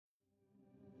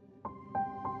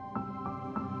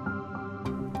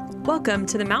Welcome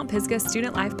to the Mount Pisgah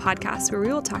Student Life Podcast, where we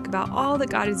will talk about all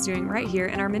that God is doing right here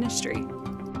in our ministry.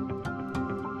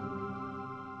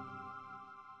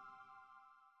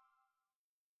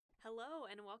 Hello,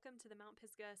 and welcome to the Mount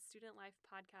Pisgah Student Life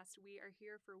Podcast. We are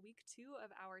here for week 2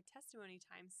 of our Testimony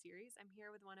Time series. I'm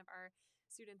here with one of our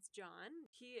students, John.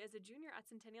 He is a junior at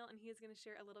Centennial, and he is going to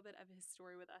share a little bit of his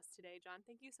story with us today. John,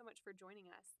 thank you so much for joining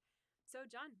us. So,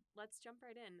 John, let's jump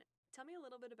right in. Tell me a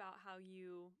little bit about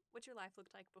what your life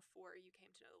looked like before you came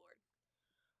to know the Lord.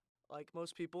 Like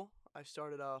most people, I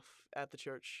started off at the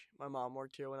church. My mom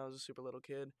worked here when I was a super little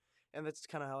kid, and that's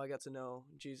kind of how I got to know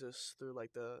Jesus, through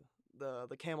like the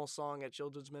camel song at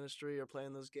children's ministry, or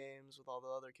playing those games with all the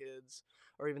other kids,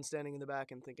 or even standing in the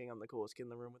back and thinking I'm the coolest kid in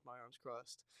the room with my arms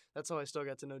crossed. That's how I still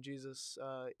got to know Jesus,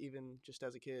 even just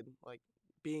as a kid. Like,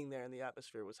 being there in the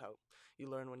atmosphere was how you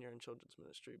learn when you're in children's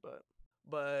ministry.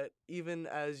 But even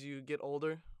as you get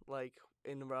older, like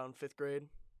in around 5th grade,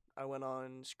 I went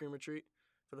on Scream Retreat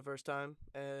for the first time,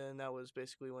 and that was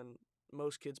basically when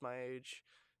most kids my age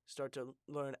start to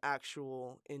learn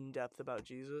actual in-depth about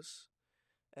Jesus.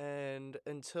 And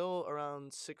until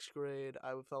around 6th grade,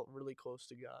 I felt really close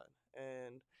to God.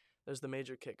 And there's the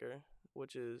major kicker,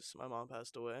 which is my mom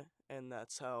passed away, and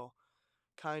that's how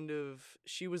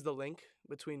she was the link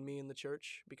between me and the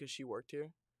church, because she worked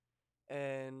here.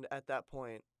 And at that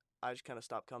point, I just kind of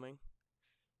stopped coming,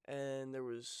 and there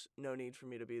was no need for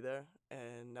me to be there.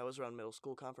 And that was around middle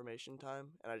school confirmation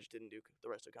time, and I just didn't do the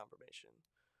rest of confirmation.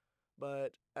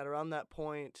 But at around that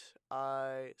point,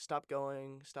 I stopped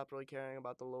going, stopped really caring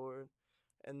about the Lord.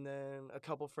 And then a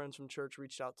couple friends from church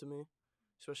reached out to me,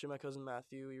 especially my cousin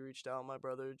Matthew. He reached out. My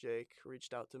brother Jake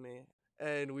reached out to me,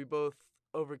 and we both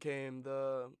overcame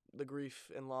the grief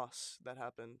and loss that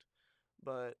happened.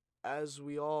 But as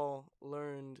we all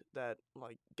learned that,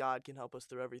 like, God can help us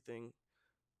through everything,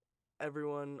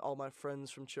 everyone, all my friends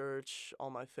from church,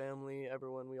 all my family,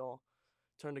 everyone, we all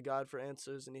turned to God for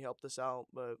answers, and he helped us out.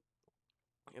 But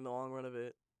in the long run of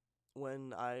it,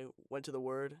 when I went to the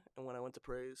Word and when I went to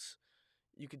praise,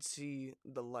 you could see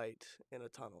the light in a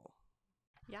tunnel.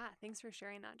 Yeah, thanks for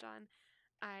sharing that, John.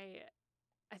 I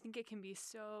think it can be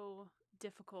so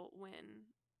difficult when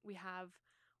we have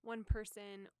one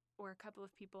person or a couple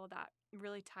of people that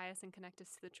really tie us and connect us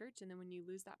to the church, and then when you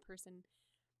lose that person,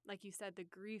 like you said, the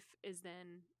grief is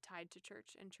then tied to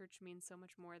church, and church means so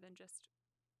much more than just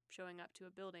showing up to a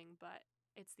building, but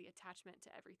it's the attachment to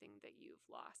everything that you've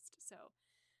lost. So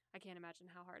I can't imagine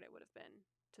how hard it would have been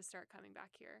to start coming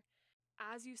back here.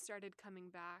 As you started coming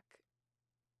back,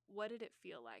 what did it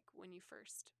feel like when you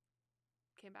first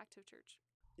came back to church?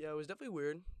 Yeah, it was definitely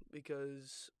weird,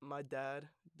 because my dad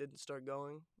didn't start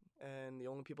going, and the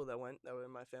only people that went that were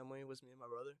in my family was me and my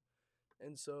brother.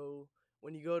 And so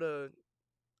when you go to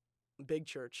big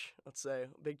church, let's say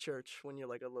big church, when you're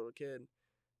like a little kid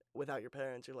without your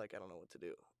parents, you're like, I don't know what to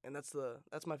do. And that's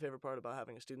my favorite part about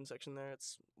having a student section there.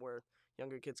 It's where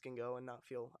younger kids can go and not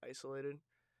feel isolated.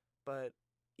 But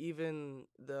even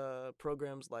the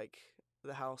programs like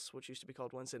The House, which used to be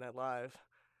called Wednesday Night Live,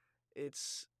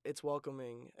 it's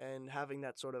welcoming, and having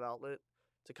that sort of outlet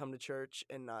to come to church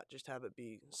and not just have it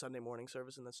be Sunday morning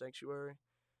service in the sanctuary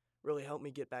really helped me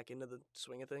get back into the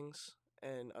swing of things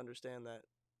and understand that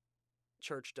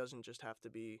church doesn't just have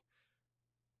to be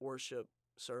worship,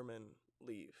 sermon,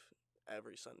 leave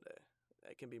every Sunday.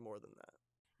 It can be more than that.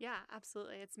 Yeah,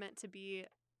 absolutely. It's meant to be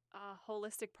a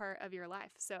holistic part of your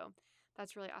life. So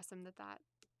that's really awesome that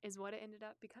is what it ended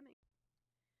up becoming.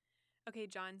 Okay,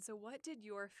 John, so what did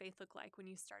your faith look like when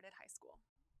you started high school?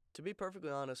 To be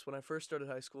perfectly honest, when I first started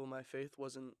high school, my faith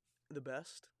wasn't the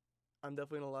best. I'm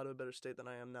definitely in a lot of a better state than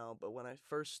I am now, but when I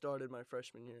first started my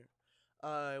freshman year,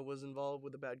 I was involved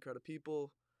with a bad crowd of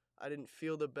people. I didn't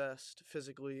feel the best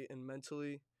physically and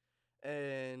mentally,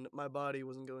 and my body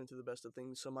wasn't going through the best of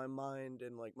things, so my mind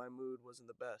and like my mood wasn't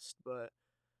the best. But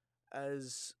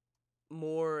as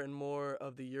more and more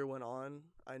of the year went on,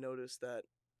 I noticed that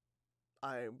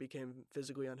I became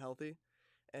physically unhealthy,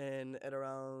 and at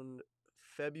around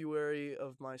February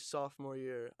of my sophomore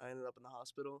year, I ended up in the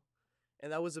hospital,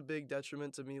 and that was a big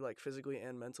detriment to me, like physically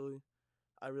and mentally.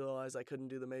 I realized I couldn't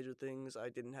do the major things. I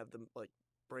didn't have the like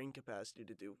brain capacity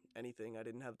to do anything. I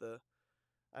didn't have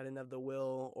the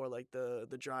will or like the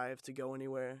drive to go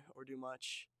anywhere or do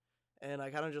much. And I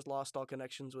kind of just lost all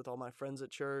connections with all my friends at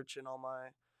church, and all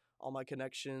my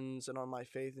connections and all my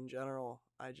faith in general.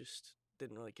 I just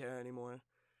didn't really care anymore.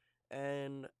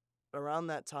 And around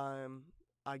that time,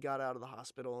 I got out of the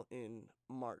hospital in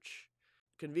March.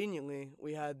 Conveniently,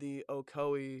 we had the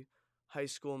Ocoee high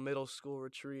school, middle school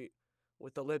retreat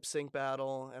with the lip sync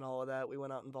battle and all of that. We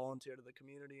went out and volunteered to the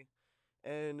community.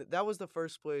 And that was the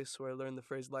first place where I learned the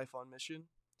phrase life on mission.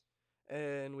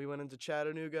 And we went into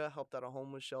Chattanooga, helped out a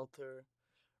homeless shelter,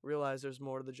 realized there's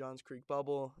more to the Johns Creek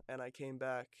bubble, and I came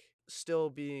back still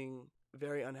being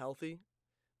very unhealthy,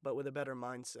 but with a better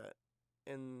mindset.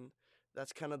 And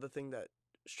that's kind of the thing that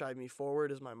strived me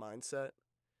forward is my mindset,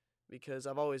 because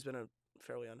I've always been a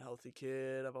fairly unhealthy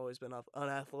kid. I've always been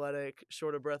unathletic,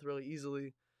 short of breath really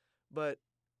easily, but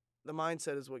the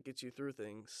mindset is what gets you through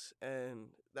things, and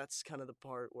that's kind of the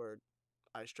part where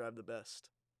I strive the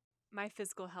best. My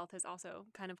physical health has also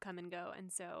kind of come and go.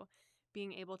 And so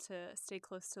being able to stay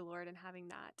close to the Lord and having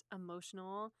that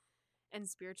emotional and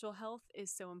spiritual health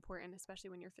is so important, especially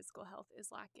when your physical health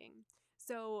is lacking.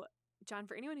 So, John,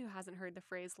 for anyone who hasn't heard the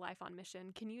phrase life on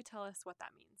mission, can you tell us what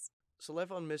that means? So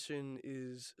life on mission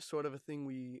is sort of a thing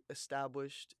we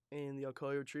established in the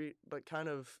Ocoee retreat, but kind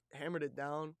of hammered it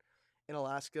down in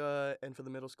Alaska and for the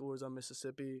middle schoolers on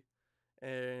Mississippi.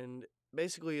 And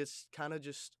basically, it's kind of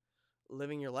just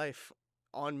living your life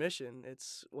on mission.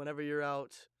 It's whenever you're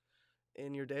out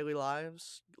in your daily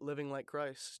lives, living like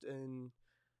Christ. And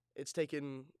it's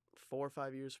taken 4 or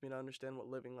 5 years for me to understand what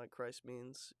living like Christ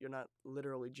means. You're not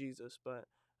literally Jesus, but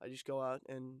I just go out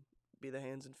and be the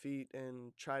hands and feet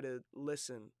and try to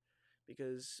listen,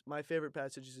 because my favorite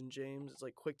passage is in James. It's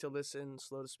like quick to listen,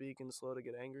 slow to speak, and slow to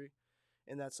get angry.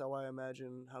 And that's how I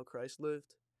imagine how Christ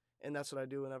lived. And that's what I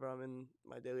do whenever I'm in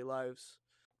my daily lives.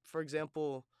 For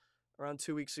example, around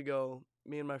 2 weeks ago,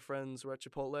 me and my friends were at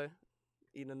Chipotle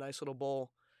eating a nice little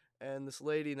bowl. And this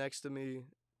lady next to me,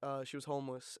 she was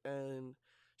homeless, and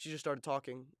she just started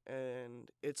talking. And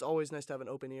it's always nice to have an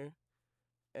open ear.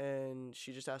 And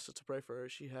she just asked us to pray for her.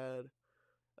 She had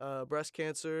breast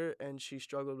cancer, and she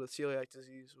struggled with celiac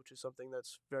disease, which is something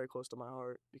that's very close to my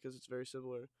heart because it's very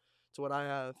similar to what I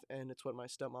have, and it's what my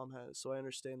stepmom has. So I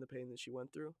understand the pain that she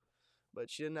went through. But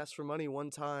she didn't ask for money one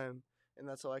time, and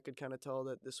that's how I could kind of tell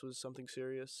that this was something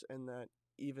serious, and that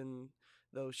even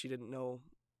though she didn't know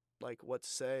like what to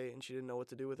say and she didn't know what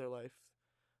to do with her life,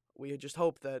 we had just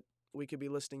hoped that we could be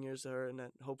listening ears to her, and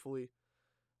that hopefully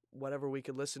whatever we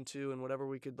could listen to and whatever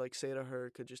we could like say to her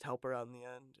could just help her out in the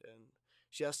end. And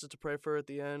she asked us to pray for her at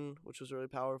the end, which was really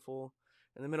powerful.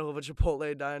 In the middle of a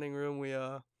Chipotle dining room,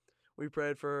 we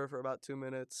prayed for her for about 2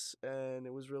 minutes, and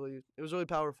it was really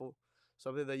powerful.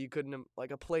 Something that you couldn't,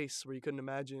 like a place where you couldn't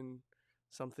imagine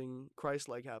something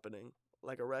Christ-like happening,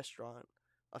 like a restaurant,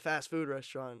 a fast food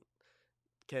restaurant,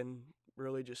 can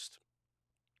really just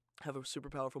have a super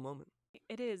powerful moment.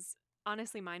 It is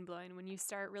honestly mind blowing when you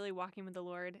start really walking with the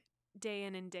Lord day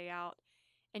in and day out,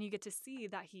 and you get to see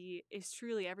that He is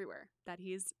truly everywhere, that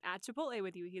He's at Chipotle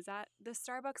with you, He's at the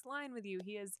Starbucks line with you.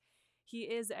 He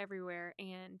is everywhere,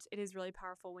 and it is really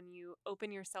powerful when you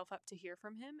open yourself up to hear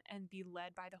from Him and be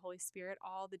led by the Holy Spirit,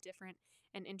 all the different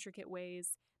and intricate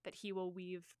ways that He will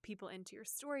weave people into your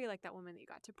story, like that woman that you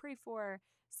got to pray for.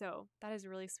 So that is a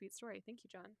really sweet story. Thank you,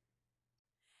 John.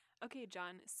 Okay,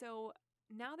 John. So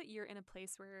now that you're in a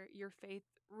place where your faith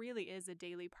really is a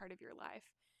daily part of your life,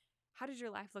 how does your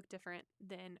life look different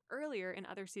than earlier in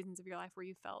other seasons of your life where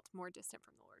you felt more distant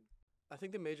from the Lord? I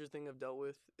think the major thing I've dealt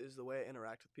with is the way I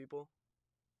interact with people.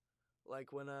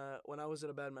 Like when I was in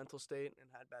a bad mental state and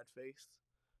had bad faith,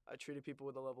 I treated people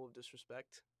with a level of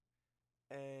disrespect.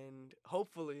 And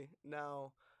hopefully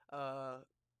now uh,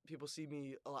 people see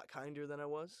me a lot kinder than I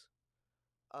was.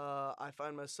 I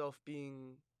find myself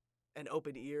being an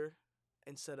open ear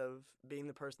instead of being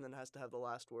the person that has to have the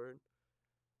last word.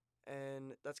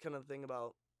 And that's kind of the thing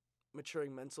about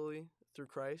maturing mentally through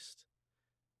Christ.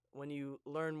 When you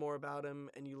learn more about Him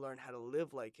and you learn how to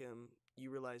live like Him,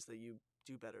 you realize that you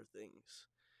do better things.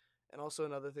 And also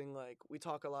another thing, like we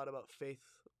talk a lot about faith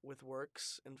with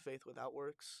works and faith without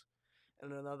works.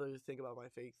 And another thing about my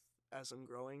faith as I'm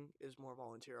growing is more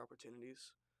volunteer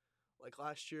opportunities. Like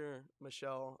last year,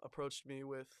 Michelle approached me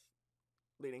with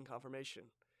leading confirmation.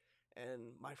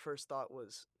 And my first thought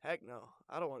was, heck no,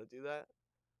 I don't want to do that.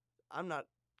 I'm not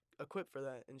equipped for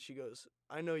that. And she goes,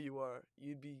 I know you are.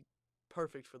 You'd be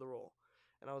perfect for the role.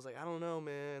 And I was like, I don't know,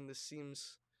 man.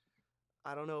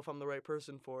 I don't know if I'm the right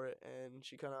person for it. And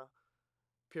she kind of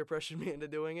peer pressured me into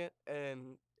doing it.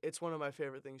 And it's one of my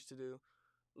favorite things to do.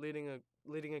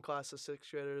 Leading a class of sixth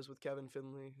graders with Kevin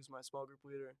Finley, who's my small group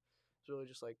leader. It's really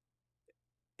just like,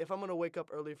 if I'm going to wake up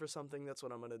early for something, that's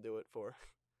what I'm going to do it for.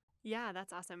 Yeah,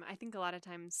 that's awesome. I think a lot of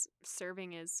times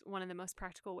serving is one of the most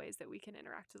practical ways that we can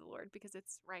interact with the Lord because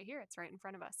it's right here, it's right in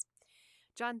front of us.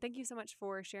 John, thank you so much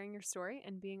for sharing your story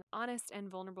and being honest and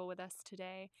vulnerable with us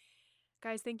today.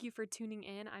 Guys, thank you for tuning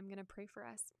in. I'm going to pray for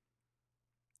us.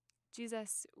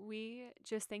 Jesus, we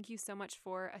just thank you so much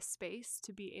for a space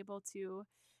to be able to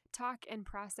talk and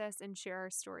process and share our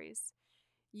stories.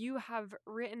 you have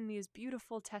written these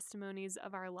beautiful testimonies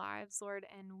of our lives, Lord,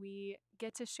 and we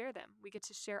get to share them. We get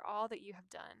to share all that you have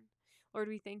done. Lord,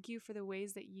 we thank you for the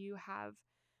ways that you have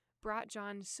brought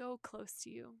John so close to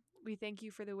you. We thank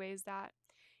you for the ways that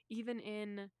even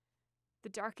in the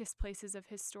darkest places of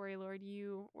his story, Lord,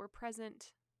 you were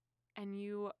present and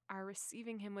you are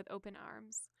receiving him with open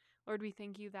arms. Lord, we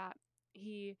thank you that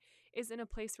he is in a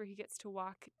place where he gets to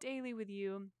walk daily with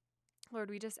you. Lord,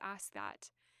 we just ask that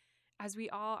as we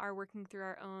all are working through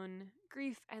our own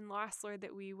grief and loss, Lord,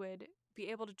 that we would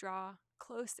be able to draw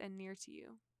close and near to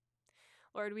you.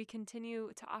 Lord, we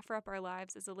continue to offer up our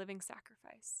lives as a living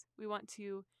sacrifice. We want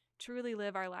to truly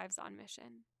live our lives on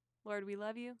mission. Lord, we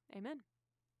love you. Amen.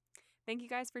 Thank you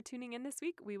guys for tuning in this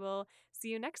week. We will see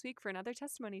you next week for another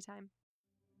testimony time.